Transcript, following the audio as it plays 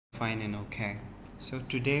fine and okay. So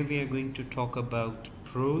today we are going to talk about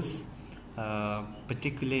prose,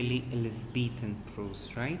 particularly Elizabethan prose,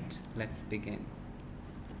 right? Let's begin.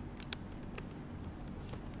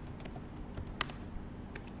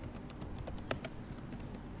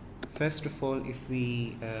 First of all, if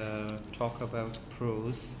we talk about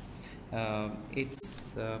prose,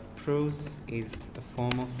 prose is a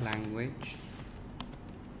form of language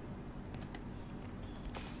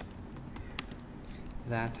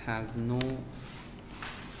that has no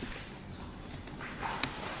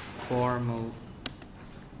formal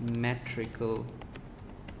metrical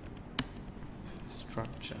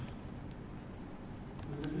structure.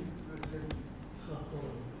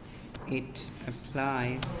 It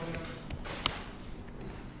applies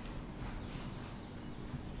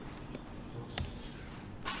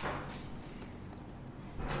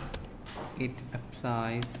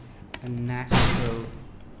a natural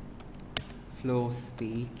flow of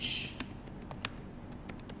speech,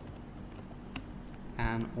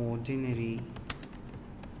 an ordinary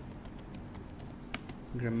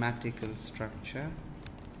grammatical structure,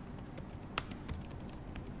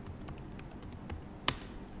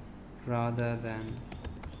 rather than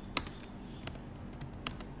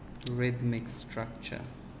rhythmic structure,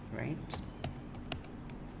 right?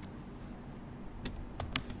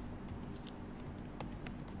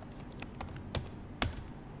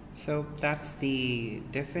 So that's the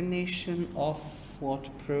definition of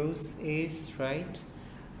what prose is, right?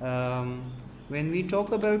 When we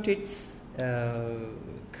talk about its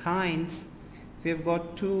kinds, we've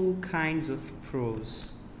got two kinds of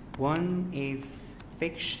prose. One is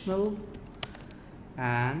fictional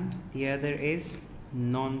and the other is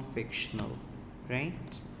non-fictional,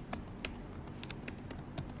 right?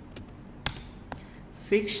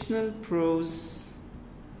 Fictional prose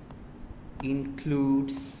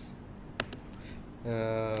includes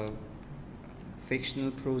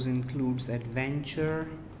adventure,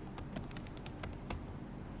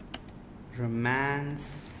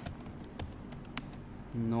 romance,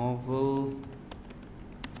 novel,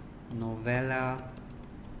 novella,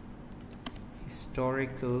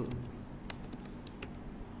 historical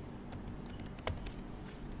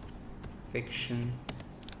fiction,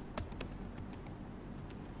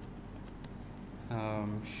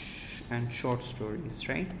 and short stories,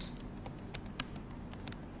 right?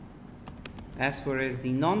 As far as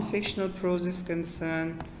the non-fictional prose is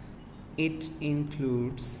concerned, it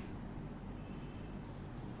includes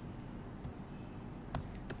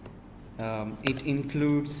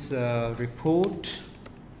report,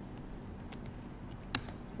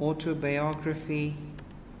 autobiography,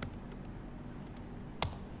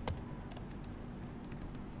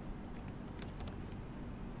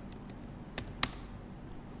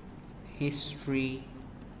 history,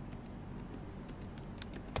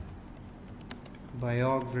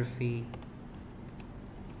 biography,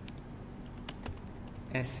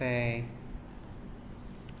 essay,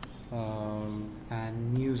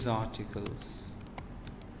 and news articles,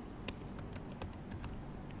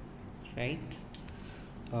 right?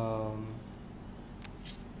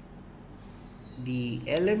 The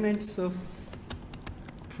elements of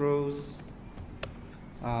prose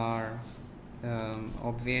are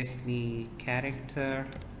obviously character,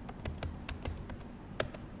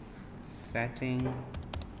 setting,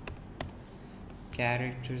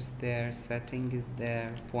 characters there, setting is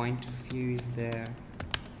there, point of view is there,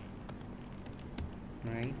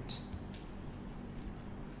 right?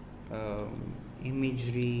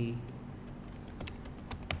 Imagery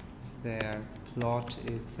is there, plot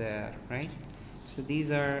is there, right? So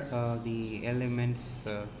these are the elements.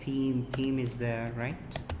 Theme is there,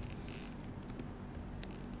 right?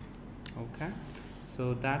 Okay,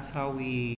 so that's how we